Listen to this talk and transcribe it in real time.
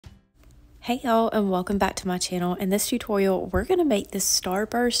Hey y'all, and welcome back to my channel. In this tutorial, we're going to make this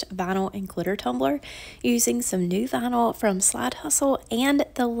Starburst vinyl and glitter tumbler using some new vinyl from Slide Hustle and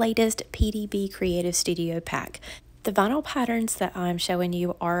the latest PDB Creative Studio pack. The vinyl patterns that I'm showing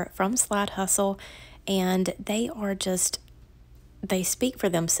you are from Slide Hustle, and they speak for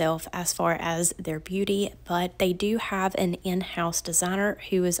themselves as far as their beauty, but they do have an in-house designer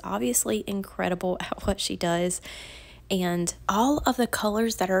who is obviously incredible at what she does. And all of the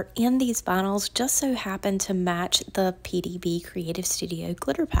colors that are in these vinyls just so happen to match the PDB Creative Studio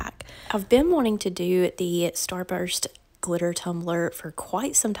glitter pack. I've been wanting to do the Starburst glitter tumbler for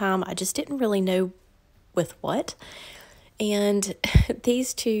quite some time. I just didn't really know with what. And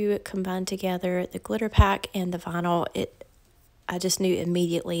these two combined together, the glitter pack and the vinyl, I just knew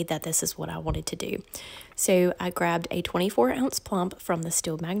immediately that this is what I wanted to do. So I grabbed a 24-ounce plump from the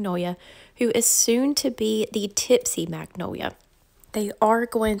Still Magnolia, who is soon to be the Tipsy Magnolia. They are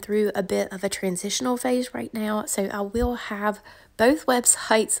going through a bit of a transitional phase right now, so I will have both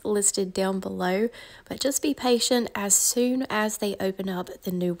websites listed down below, but just be patient. As soon as they open up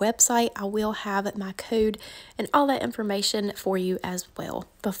the new website, I will have my code and all that information for you as well.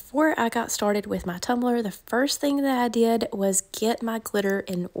 Before I got started with my tumbler, the first thing that I did was get my glitter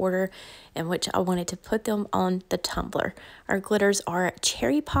in order in which I wanted to put them on the tumbler. Our glitters are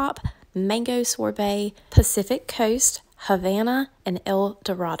Cherry Pop, Mango Sorbet, Pacific Coast, Havana, and El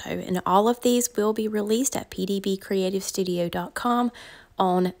Dorado, and all of these will be released at pdbcreativestudio.com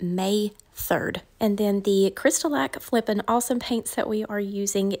on May 3rd. And then the Crystalac Flippin' Awesome paints that we are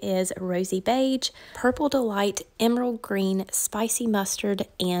using is Rosy Beige, Purple Delight, Emerald Green, Spicy Mustard,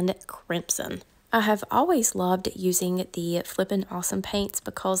 and Crimson. I have always loved using the Flippin' Awesome paints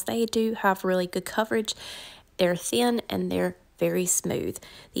because they do have really good coverage. They're thin and they're very smooth.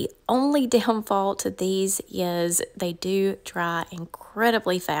 The only downfall to these is they do dry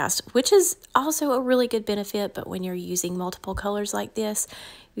incredibly fast, which is also a really good benefit, but when you're using multiple colors like this,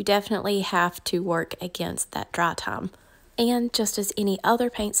 you definitely have to work against that dry time. And just as any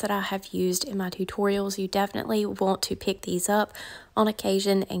other paints that I have used in my tutorials, you definitely want to pick these up on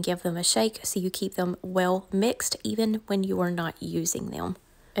occasion and give them a shake so you keep them well mixed even when you are not using them.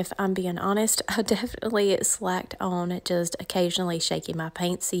 If I'm being honest, I definitely slacked on just occasionally shaking my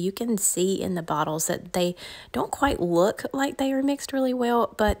paint, so you can see in the bottles that they don't quite look like they are mixed really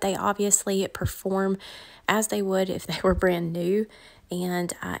well, but they obviously perform as they would if they were brand new,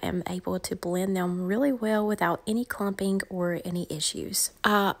 and I am able to blend them really well without any clumping or any issues.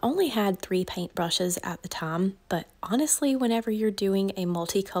 I only had 3 paint brushes at the time, but honestly, whenever you're doing a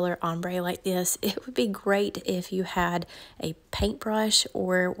multicolor ombre like this, it would be great if you had a paintbrush,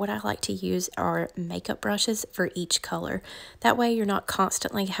 or what I like to use are makeup brushes for each color. That way you're not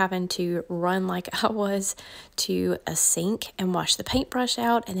constantly having to run like I was to a sink and wash the paintbrush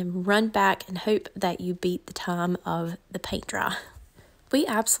out and then run back and hope that you beat the time of the paint dry. We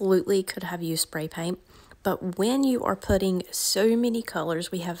absolutely could have used spray paint, but when you are putting so many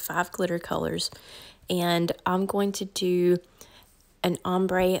colors, we have 5 glitter colors, and I'm going to do an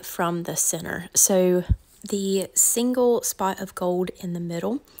ombre from the center. So the single spot of gold in the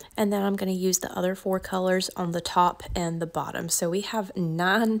middle, and then I'm going to use the other 4 colors on the top and the bottom. So we have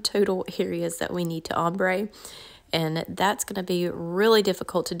 9 total areas that we need to ombre, and that's going to be really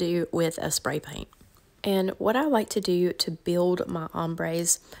difficult to do with a spray paint. And what I like to do to build my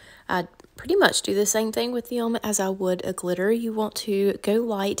ombres, I pretty much do the same thing with them as I would a glitter. You want to go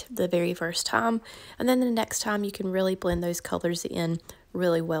light the very first time, and then the next time you can really blend those colors in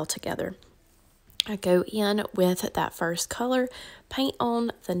really well together. I go in with that first color, paint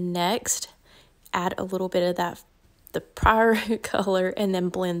on the next, add a little bit of the prior color, and then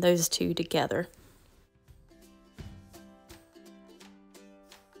blend those two together.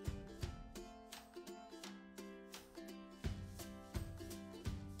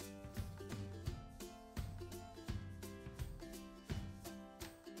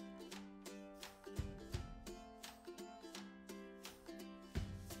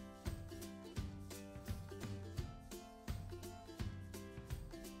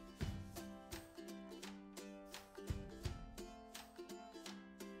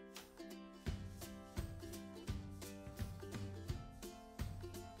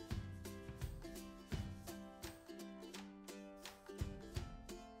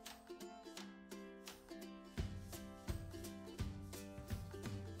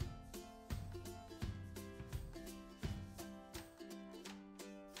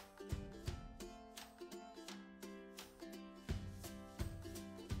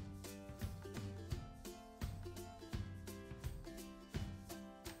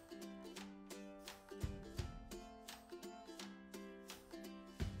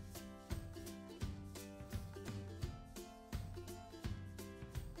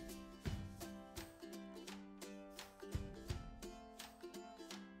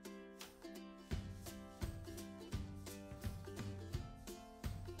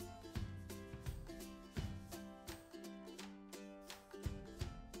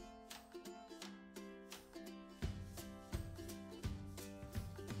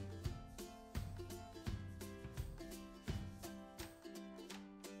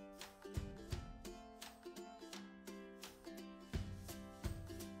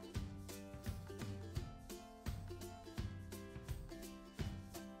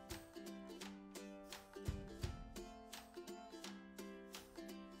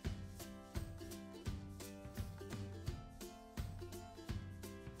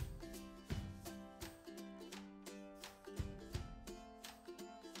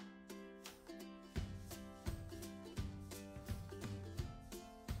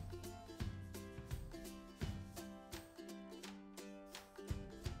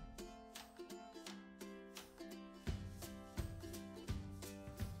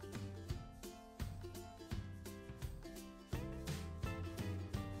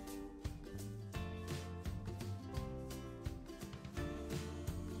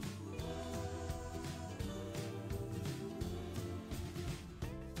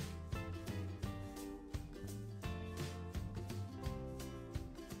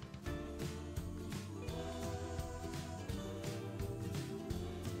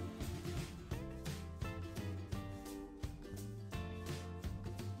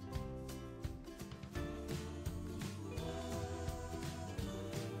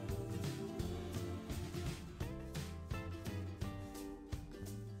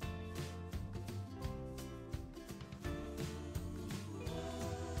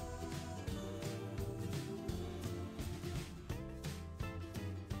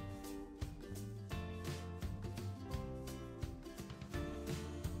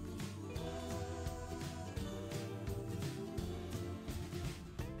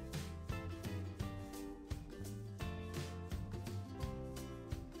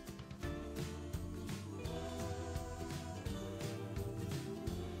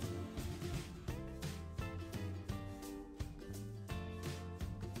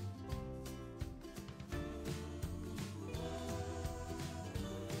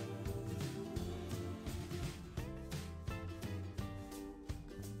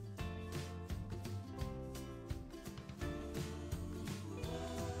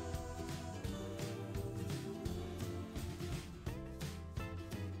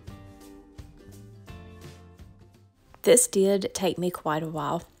 This did take me quite a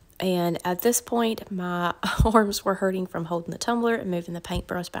while. And at this point, my arms were hurting from holding the tumbler and moving the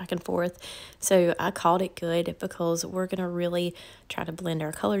paintbrush back and forth. So I called it good because we're going to really try to blend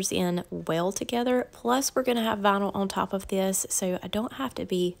our colors in well together. Plus, we're going to have vinyl on top of this, so I don't have to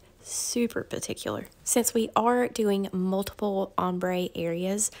be super particular. Since we are doing multiple ombre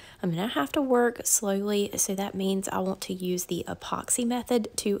areas, I'm going to have to work slowly, so that means I want to use the epoxy method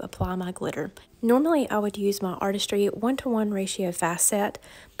to apply my glitter. Normally I would use my Artistry 1:1 ratio fast set,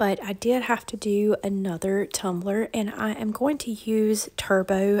 but I did have to do another tumbler, and I am going to use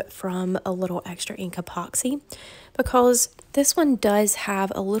Turbo from A Little Extra Ink Epoxy because this one does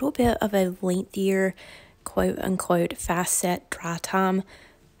have a little bit of a lengthier quote unquote fast set dry time.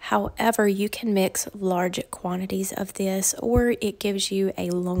 However, you can mix large quantities of this, or it gives you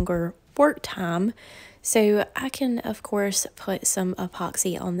a longer work time. So I can, of course, put some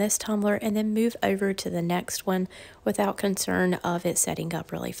epoxy on this tumbler and then move over to the next one without concern of it setting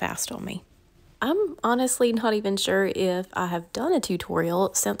up really fast on me. I'm honestly not even sure if I have done a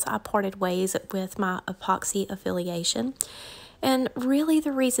tutorial since I parted ways with my epoxy affiliation. And really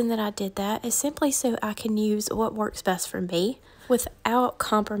the reason that I did that is simply so I can use what works best for me without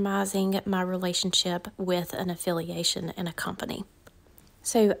compromising my relationship with an affiliation and a company.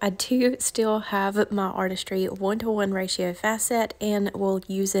 So I do still have my Artistry 1:1 ratio fast set and will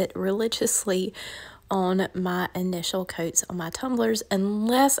use it religiously on my initial coats on my tumblers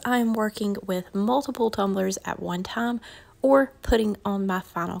unless I'm working with multiple tumblers at one time or putting on my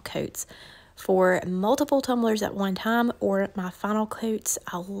final coats. For multiple tumblers at one time or my final coats,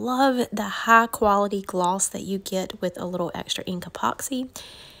 I love the high quality gloss that you get with A Little Extra Ink Epoxy.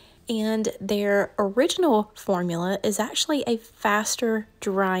 And their original formula is actually a faster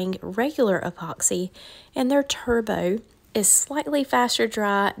drying regular epoxy, and their Turbo is slightly faster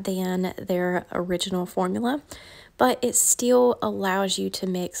dry than their original formula, but it still allows you to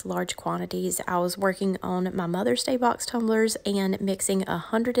mix large quantities. I was working on my Mother's Day box tumblers and mixing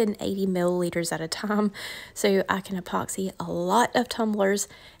 180 milliliters at a time, so I can epoxy a lot of tumblers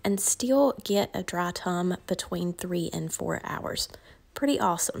and still get a dry time between 3 and 4 hours. Pretty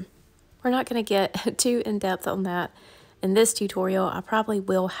awesome. We're not going to get too in-depth on that in this tutorial. I probably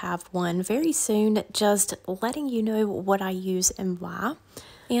will have one very soon, just letting you know what I use and why.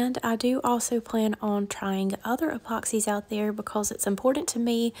 And I do also plan on trying other epoxies out there because it's important to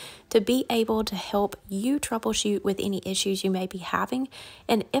me to be able to help you troubleshoot with any issues you may be having.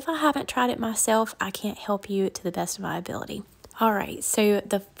 And if I haven't tried it myself, I can't help you to the best of my ability. Alright, so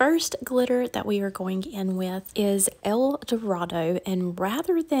the first glitter that we are going in with is El Dorado, and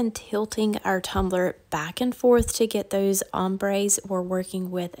rather than tilting our tumbler back and forth to get those ombres, we're working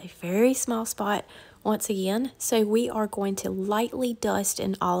with a very small spot once again. So we are going to lightly dust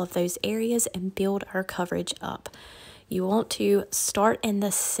in all of those areas and build our coverage up. You want to start in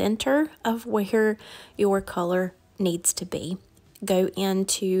the center of where your color needs to be. Go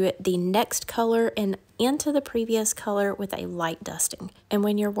into the next color and into the previous color with a light dusting. And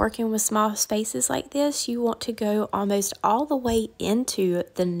when you're working with small spaces like this, you want to go almost all the way into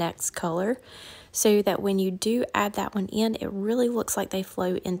the next color so that when you do add that one in, it really looks like they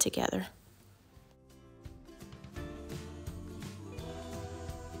flow in together.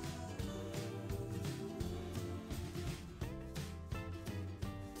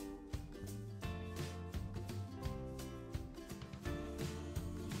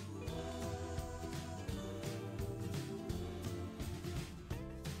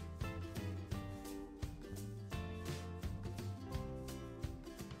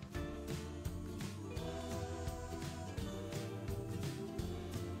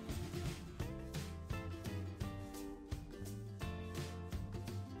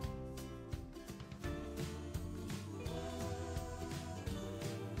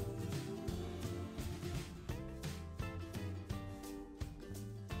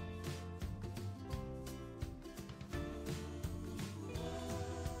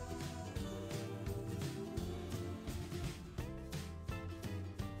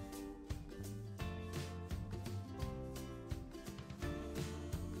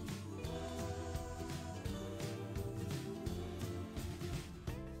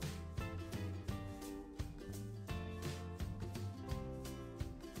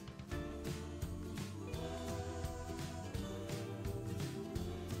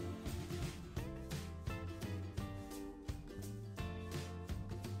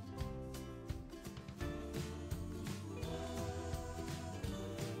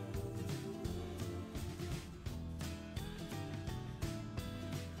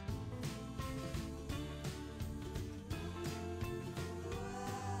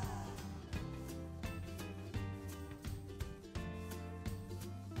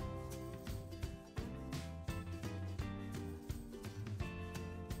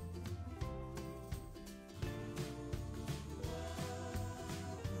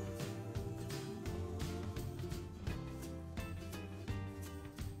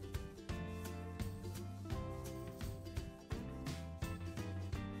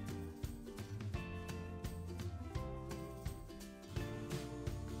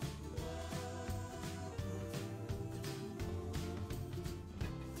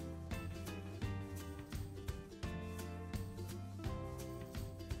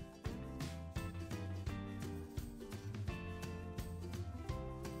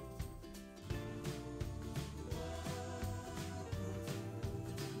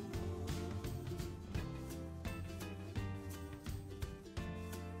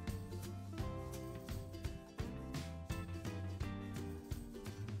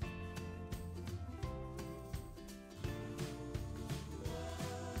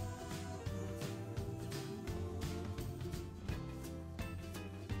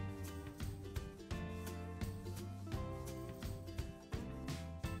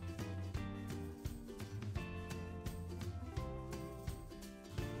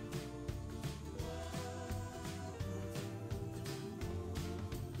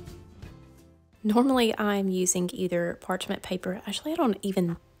 Normally I'm using either parchment paper. Actually, I don't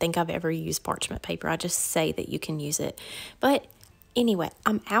even think I've ever used parchment paper. I just say that you can use it. But anyway,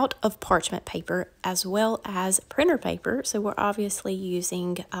 I'm out of parchment paper as well as printer paper. So we're obviously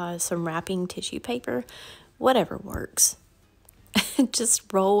using some wrapping tissue paper, whatever works.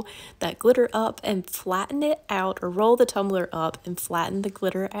 Just roll that glitter up and flatten it out, or roll the tumbler up and flatten the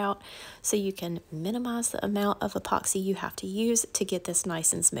glitter out so you can minimize the amount of epoxy you have to use to get this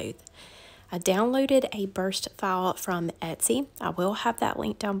nice and smooth. I downloaded a burst file from Etsy. I will have that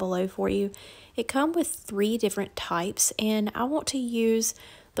link down below for you. It comes with 3 different types, and I want to use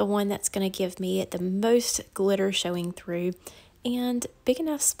the one that's going to give me the most glitter showing through and big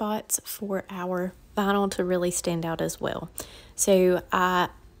enough spots for our vinyl to really stand out as well. So I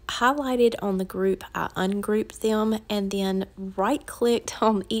highlighted on the group, I ungrouped them, and then right-clicked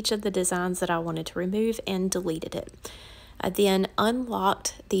on each of the designs that I wanted to remove and deleted it. I then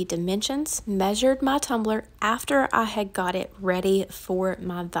unlocked the dimensions, measured my tumbler after I had got it ready for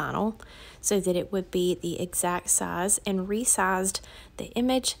my vinyl so that it would be the exact size, and resized the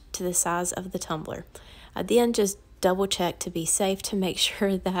image to the size of the tumbler. I then just double check to be safe to make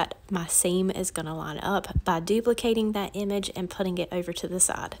sure that my seam is going to line up by duplicating that image and putting it over to the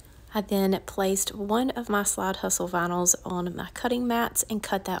side. I then placed one of my Slide Hustle vinyls on my cutting mats and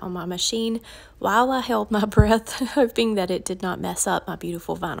cut that on my machine while I held my breath, hoping that it did not mess up my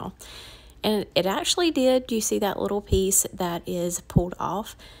beautiful vinyl. And it actually did. You see that little piece that is pulled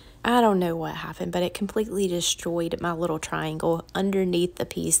off? I don't know what happened, but it completely destroyed my little triangle underneath the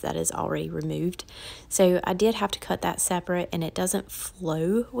piece that is already removed. So I did have to cut that separate, and it doesn't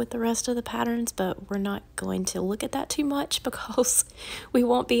flow with the rest of the patterns, but we're not going to look at that too much because we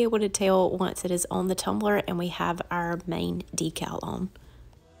won't be able to tell once it is on the tumbler and we have our main decal on.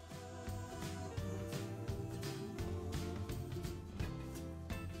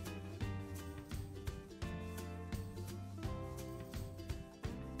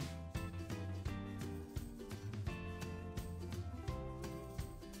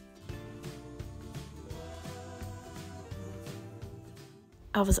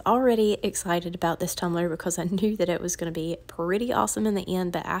 I was already excited about this tumbler because I knew that it was going to be pretty awesome in the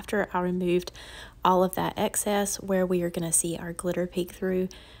end, but after I removed all of that excess where we are going to see our glitter peek through,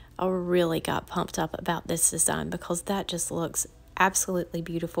 I really got pumped up about this design because that just looks absolutely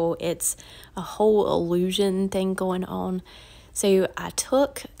beautiful. It's a whole illusion thing going on. So I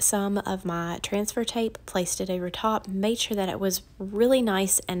took some of my transfer tape, placed it over top, made sure that it was really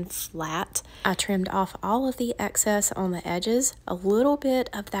nice and flat. I trimmed off all of the excess on the edges, a little bit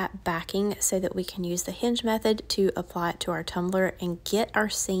of that backing so that we can use the hinge method to apply it to our tumbler and get our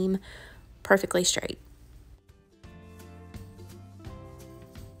seam perfectly straight.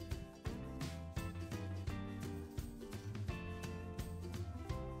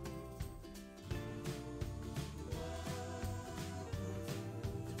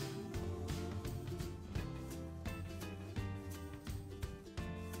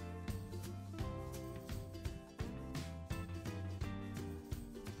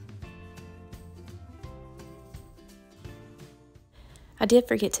 I did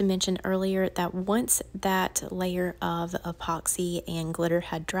forget to mention earlier that once that layer of epoxy and glitter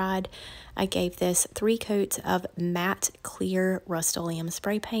had dried, I gave this 3 coats of matte clear Rust-Oleum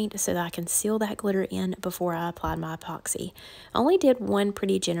spray paint so that I can seal that glitter in before I applied my epoxy. I only did one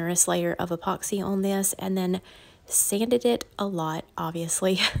pretty generous layer of epoxy on this and then sanded it a lot,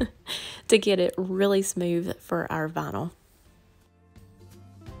 obviously, to get it really smooth for our vinyl.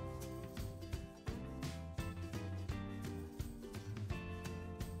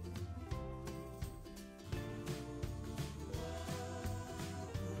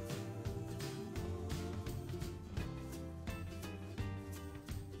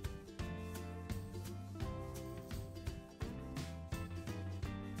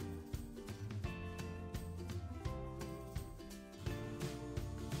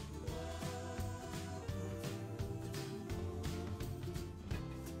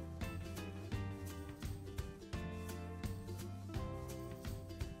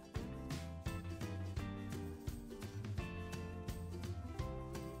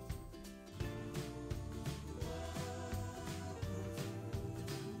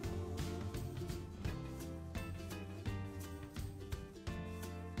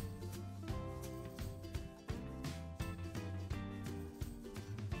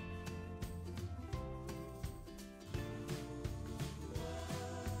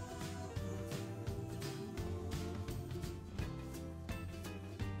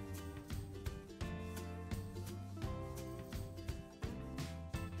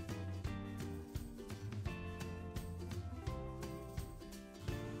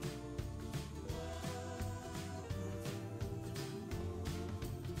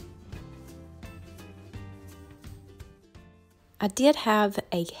 I did have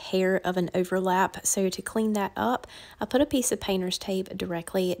a hair of an overlap, so to clean that up, I put a piece of painter's tape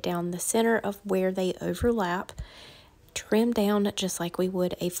directly down the center of where they overlap, trimmed down just like we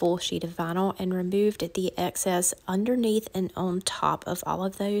would a full sheet of vinyl, and removed the excess underneath and on top of all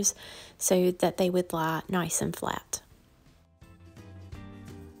of those so that they would lie nice and flat.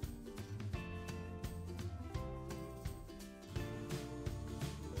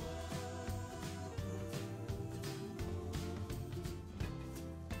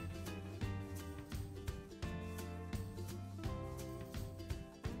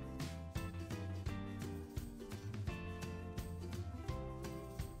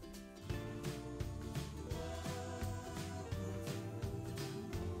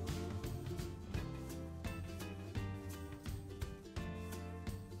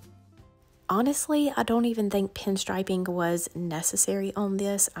 Honestly, I don't even think pinstriping was necessary on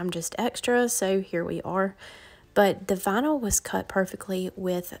this. I'm just extra, so here we are. But the vinyl was cut perfectly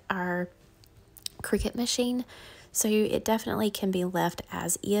with our Cricut machine, so it definitely can be left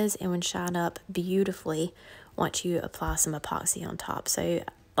as is and would shine up beautifully once you apply some epoxy on top. So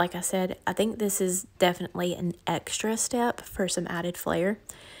like I said, I think this is definitely an extra step for some added flair.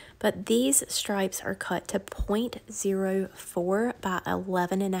 But these stripes are cut to 0.04 by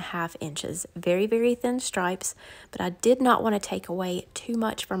 11.5 inches. Very, very thin stripes, but I did not want to take away too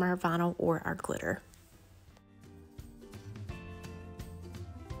much from our vinyl or our glitter.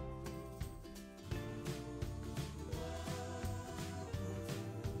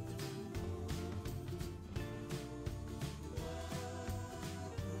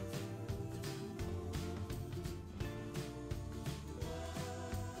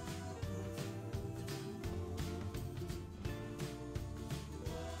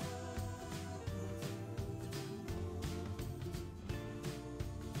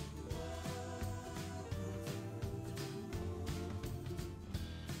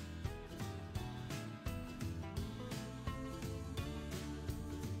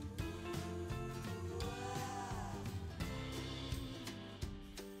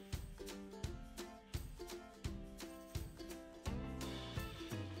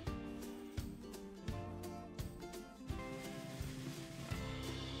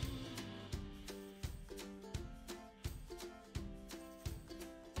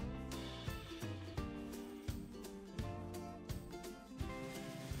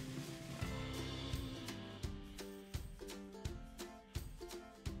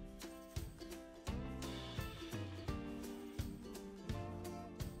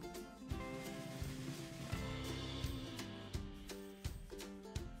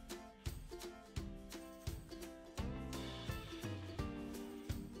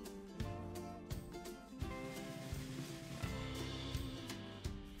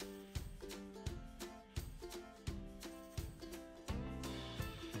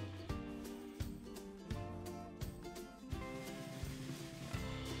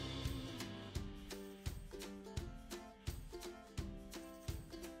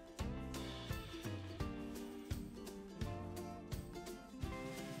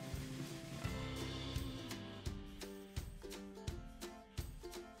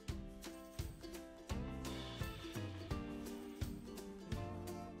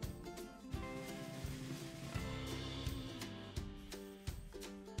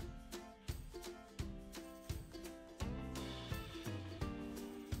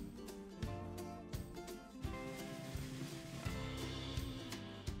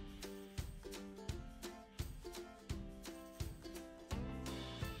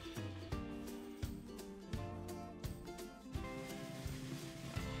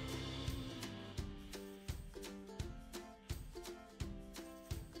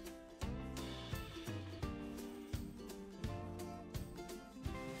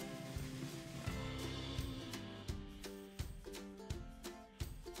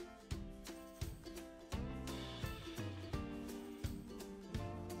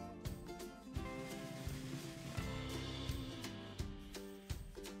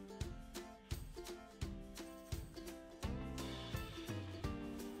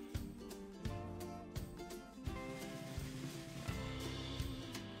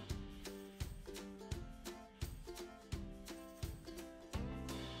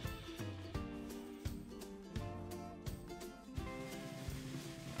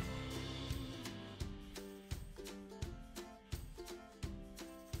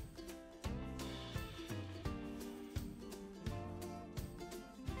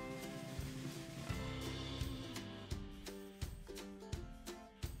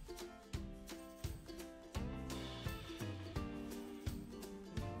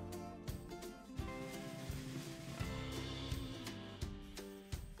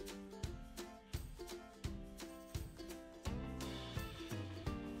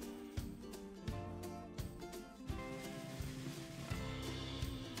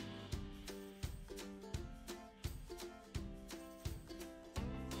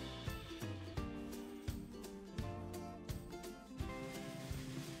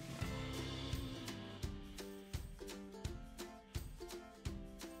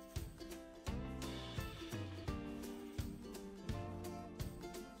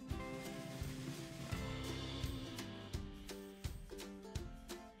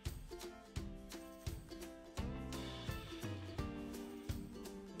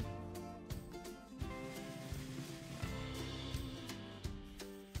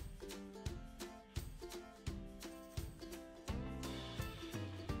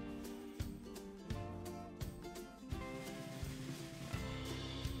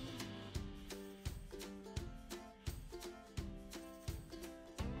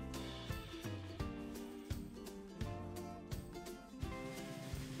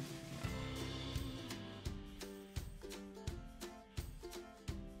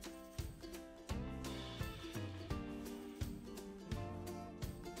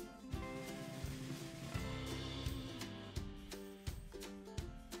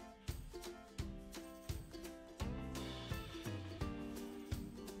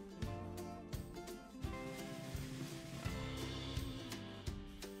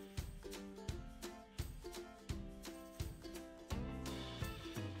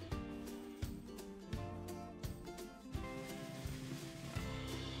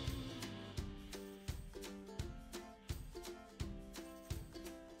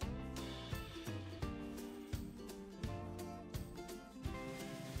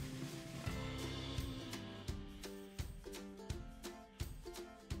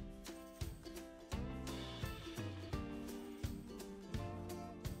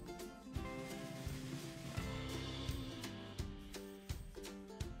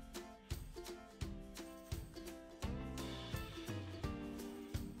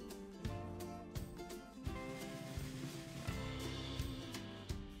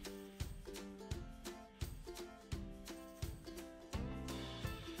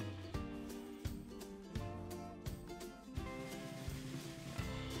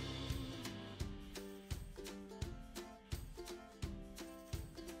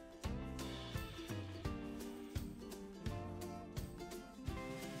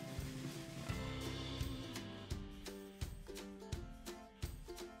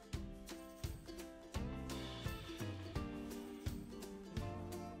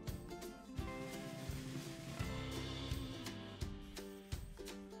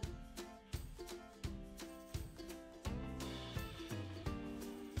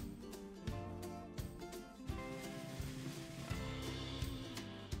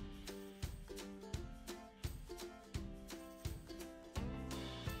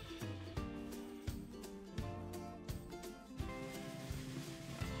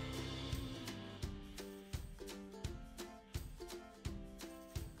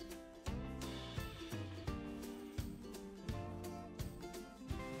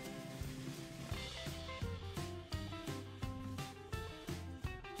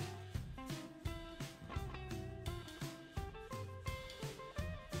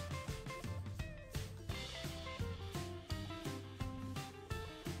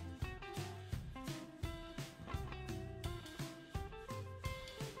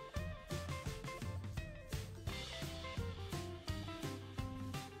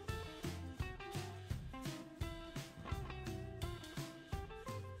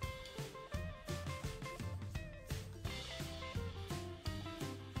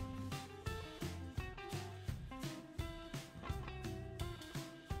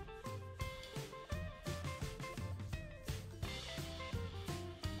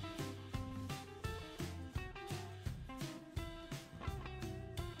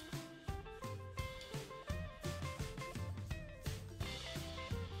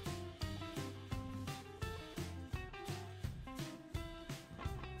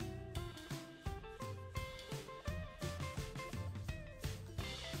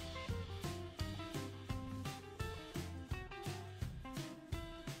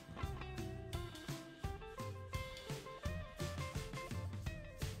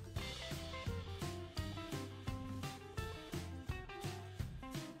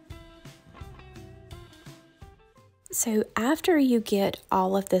 So after you get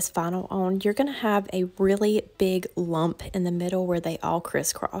all of this vinyl on, you're going to have a really big lump in the middle where they all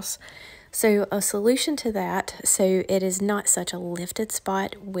crisscross. So a solution to that, so it is not such a lifted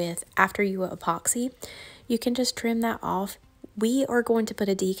spot with after you epoxy, you can just trim that off. We are going to put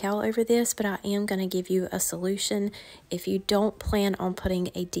a decal over this, but I am going to give you a solution if you don't plan on putting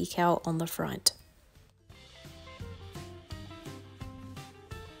a decal on the front.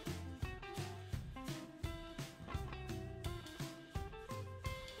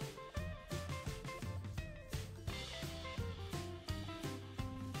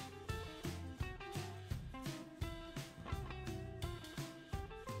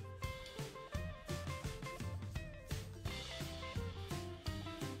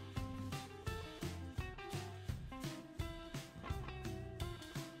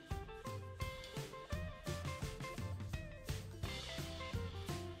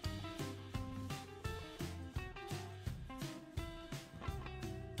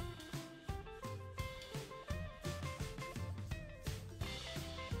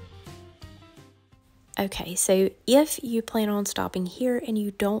 Okay, so if you plan on stopping here and you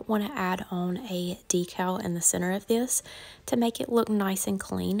don't want to add on a decal in the center of this to make it look nice and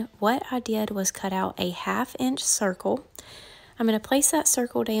clean, what I did was cut out a 1/2 inch circle. I'm going to place that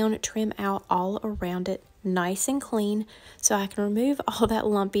circle down, trim out all around it nice and clean so I can remove all that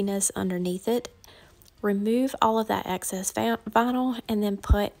lumpiness underneath it, remove all of that excess vinyl, and then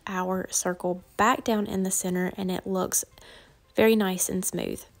put our circle back down in the center, and it looks very nice and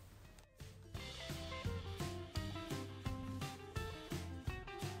smooth.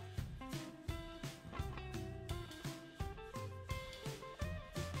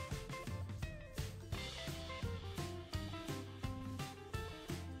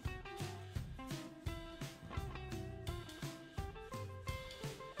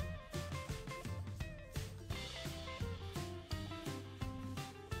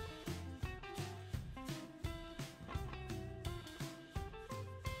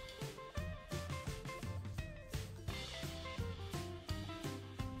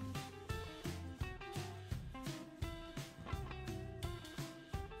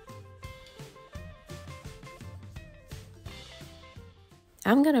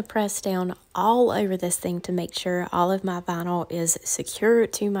 I'm going to press down all over this thing to make sure all of my vinyl is secure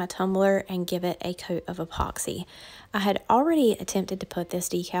to my tumbler and give it a coat of epoxy. I had already attempted to put this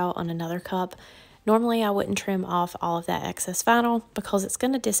decal on another cup. Normally I wouldn't trim off all of that excess vinyl because it's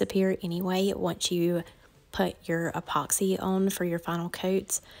going to disappear anyway once you put your epoxy on for your final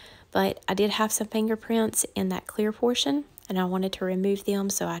coats. But I did have some fingerprints in that clear portion and I wanted to remove them,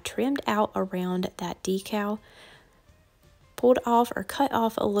 so I trimmed out around that decal, pulled off or cut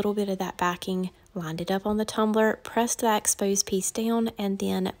off a little bit of that backing, lined it up on the tumbler, pressed that exposed piece down, and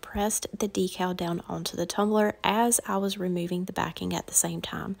then pressed the decal down onto the tumbler as I was removing the backing at the same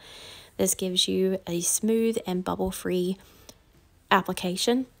time. This gives you a smooth and bubble-free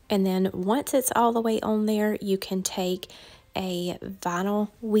application. And then once it's all the way on there, you can take a vinyl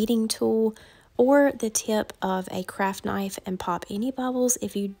weeding tool or the tip of a craft knife and pop any bubbles.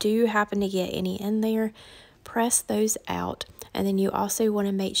 If you do happen to get any in there, press those out. And then you also want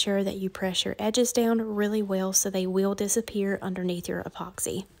to make sure that you press your edges down really well so they will disappear underneath your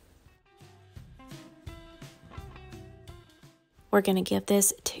epoxy. We're going to give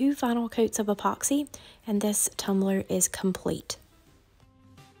this 2 final coats of epoxy and this tumbler is complete.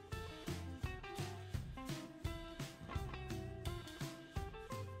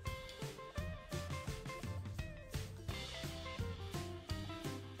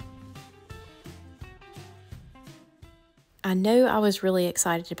 I know I was really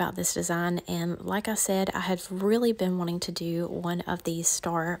excited about this design, and like I said, I have really been wanting to do one of these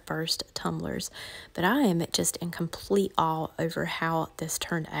starburst tumblers, but I am just in complete awe over how this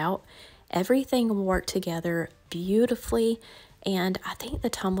turned out. Everything worked together beautifully, and I think the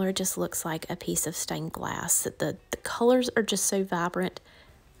tumbler just looks like a piece of stained glass. The colors are just so vibrant.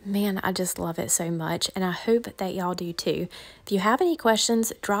 Man, I just love it so much, and I hope that y'all do too. If you have any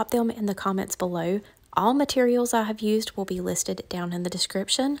questions, drop them in the comments below. All materials I have used will be listed down in the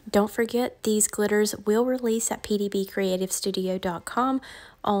description. Don't forget, these glitters will release at pdbcreativestudio.com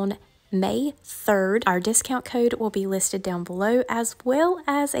on May 3rd. Our discount code will be listed down below, as well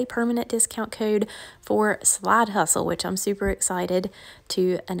as a permanent discount code for Slide Hustle, which I'm super excited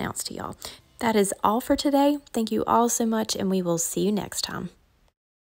to announce to y'all. That is all for today. Thank you all so much, and we will see you next time.